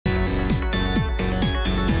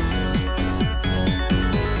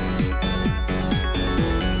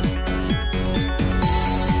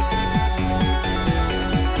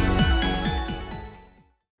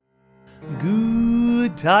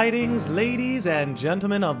tidings, ladies and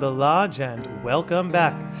gentlemen of the Lodge, and welcome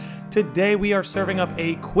back. Today we are serving up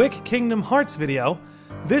a quick Kingdom Hearts video,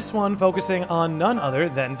 this one focusing on none other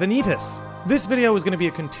than Vanitas. This video is going to be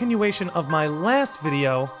a continuation of my last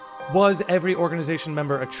video, Was Every Organization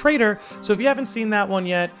Member a Traitor? So if you haven't seen that one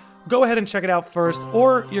yet, go ahead and check it out first,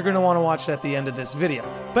 or you're going to want to watch it at the end of this video.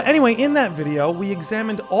 But anyway, in that video, we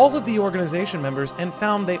examined all of the organization members and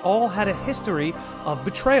found they all had a history of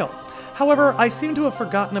betrayal. However, I seem to have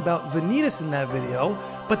forgotten about Vanitas in that video,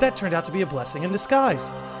 but that turned out to be a blessing in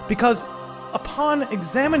disguise. Because upon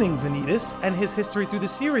examining Vanitas and his history through the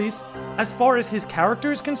series, as far as his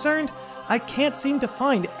character is concerned, I can't seem to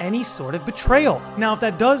find any sort of betrayal. Now, if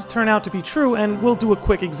that does turn out to be true, and we'll do a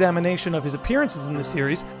quick examination of his appearances in the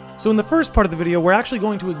series, so in the first part of the video, we're actually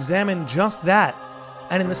going to examine just that.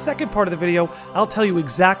 And in the second part of the video, I'll tell you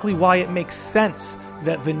exactly why it makes sense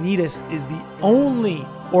that Vanitas is the only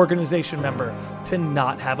organization member to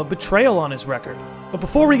not have a betrayal on his record. But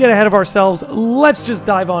before we get ahead of ourselves, let's just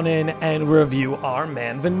dive on in and review our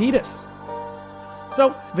man Vanitas.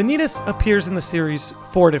 So, Vanitas appears in the series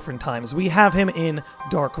 4 different times. We have him in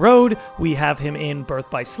Dark Road, we have him in Birth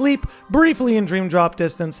by Sleep, briefly in Dream Drop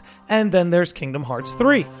Distance, and then there's Kingdom Hearts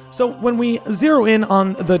 3. So when we zero in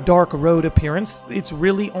on the Dark Road appearance, it's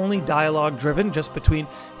really only dialogue driven just between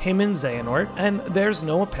him and Xehanort, and there's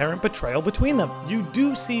no apparent betrayal between them. You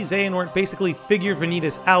do see Xehanort basically figure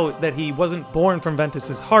Vanitas out that he wasn't born from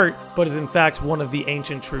Ventus's heart, but is in fact one of the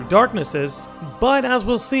ancient true darknesses. But as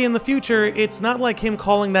we'll see in the future, it's not like him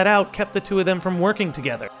calling that out kept the two of them from working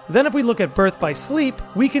together. Then if we look at Birth by Sleep,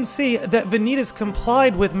 we can see that Vanitas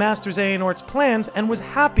complied with Master Xehanort's plans and was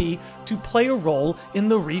happy to play a role in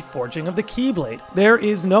the reforging of the Keyblade. There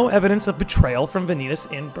is no evidence of betrayal from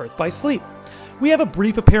Vanitas in Birth by Sleep. We have a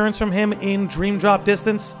brief appearance from him in Dream Drop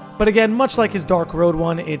Distance, but again, much like his Dark Road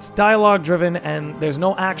one, it's dialogue driven and there's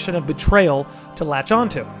no action of betrayal to latch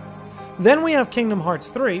onto. Then we have Kingdom Hearts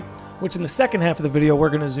 3, which in the second half of the video we're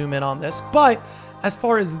going to zoom in on this, but as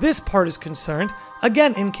far as this part is concerned,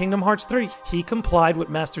 again, in Kingdom Hearts 3, he complied with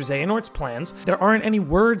Master Xehanort's plans. There aren't any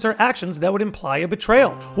words or actions that would imply a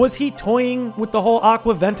betrayal. Was he toying with the whole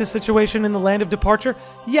Aqua Ventus situation in the Land of Departure?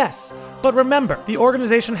 Yes. But remember, the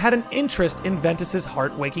organization had an interest in Ventus's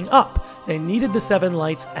heart waking up. They needed the 7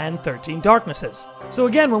 lights and 13 darknesses. So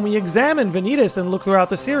again, when we examine Vanitas and look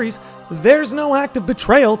throughout the series, there's no act of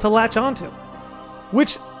betrayal to latch onto,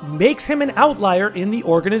 which makes him an outlier in the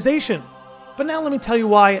organization. But now let me tell you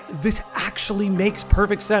why this actually makes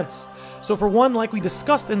perfect sense. So for one, like we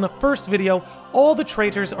discussed in the first video, all the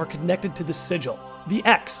traitors are connected to the sigil, the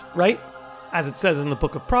X, right? As it says in the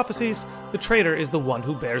Book of Prophecies, the traitor is the one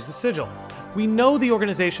who bears the sigil. We know the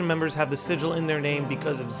organization members have the sigil in their name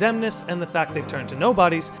because of Xemnas and the fact they've turned to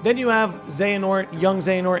nobodies. Then you have Xehanort, Young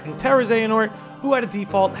Xehanort, and Terra Xehanort, who at a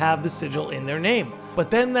default have the sigil in their name.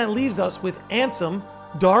 But then that leaves us with Ansem,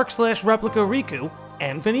 Dark/Replica Riku,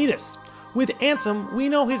 and Vanitas. With Ansem, we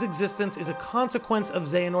know his existence is a consequence of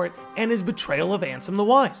Xehanort and his betrayal of Ansem the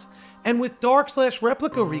Wise. And with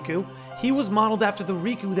Dark/Replica Riku, he was modeled after the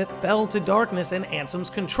Riku that fell to darkness and Ansem's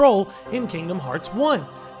control in Kingdom Hearts 1.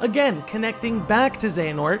 Again, connecting back to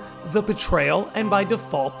Xehanort, the betrayal, and by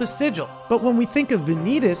default the sigil. But when we think of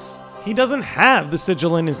Vanitas, he doesn't have the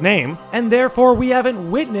sigil in his name, and therefore we haven't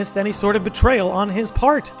witnessed any sort of betrayal on his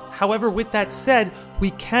part. However, with that said, we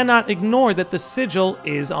cannot ignore that the sigil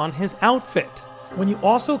is on his outfit. When you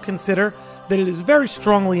also consider that it is very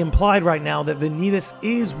strongly implied right now that Vanitas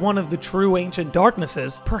is one of the true ancient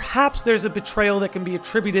darknesses, perhaps there's a betrayal that can be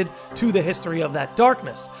attributed to the history of that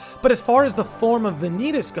darkness. But as far as the form of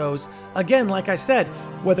Vanitas goes, again, like I said,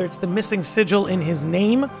 whether it's the missing sigil in his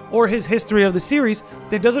name or his history of the series,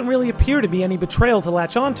 there doesn't really appear to be any betrayal to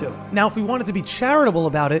latch onto. Now, if we wanted to be charitable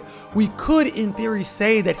about it, we could in theory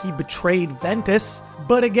say that he betrayed Ventus,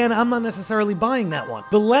 but again, I'm not necessarily buying that one.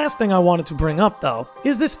 The last thing I wanted to bring up, though,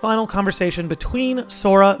 is this final conversation between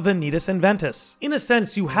Sora, Vanitas, and Ventus. In a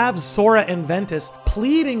sense, you have Sora and Ventus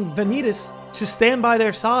pleading Vanitas to stand by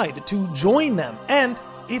their side, to join them, and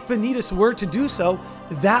if Vanitas were to do so,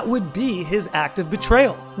 that would be his act of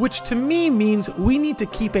betrayal. Which to me means we need to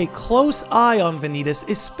keep a close eye on Vanitas,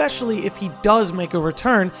 especially if he does make a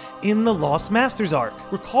return in the Lost Masters arc.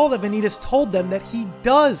 Recall that Vanitas told them that he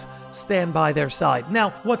does stand by their side.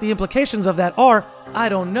 Now, what the implications of that are, I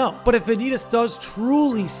don't know. But if Vanitas does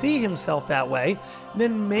truly see himself that way,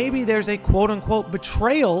 then maybe there's a quote-unquote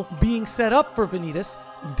betrayal being set up for Vanitas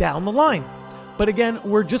down the line. But again,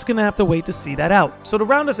 we're just gonna have to wait to see that out. So to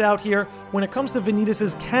round us out here, when it comes to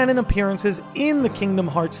Vanitas' canon appearances in the Kingdom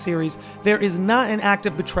Hearts series, there is not an act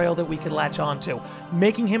of betrayal that we could latch onto,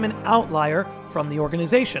 making him an outlier from the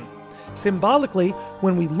organization. Symbolically,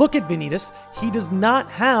 when we look at Vanitas, he does not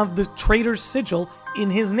have the traitor's sigil in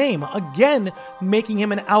his name, again making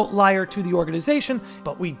him an outlier to the organization,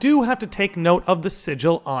 but we do have to take note of the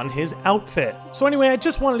sigil on his outfit. So anyway, I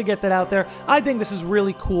just wanted to get that out there. I think this is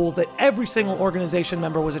really cool that every single organization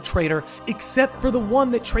member was a traitor, except for the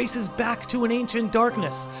one that traces back to an ancient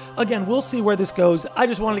darkness. Again, we'll see where this goes. I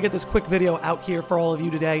just wanted to get this quick video out here for all of you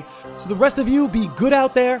today. So the rest of you, be good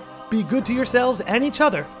out there, be good to yourselves and each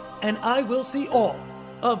other, and I will see all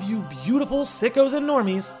of you beautiful sickos and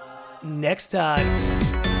normies next time.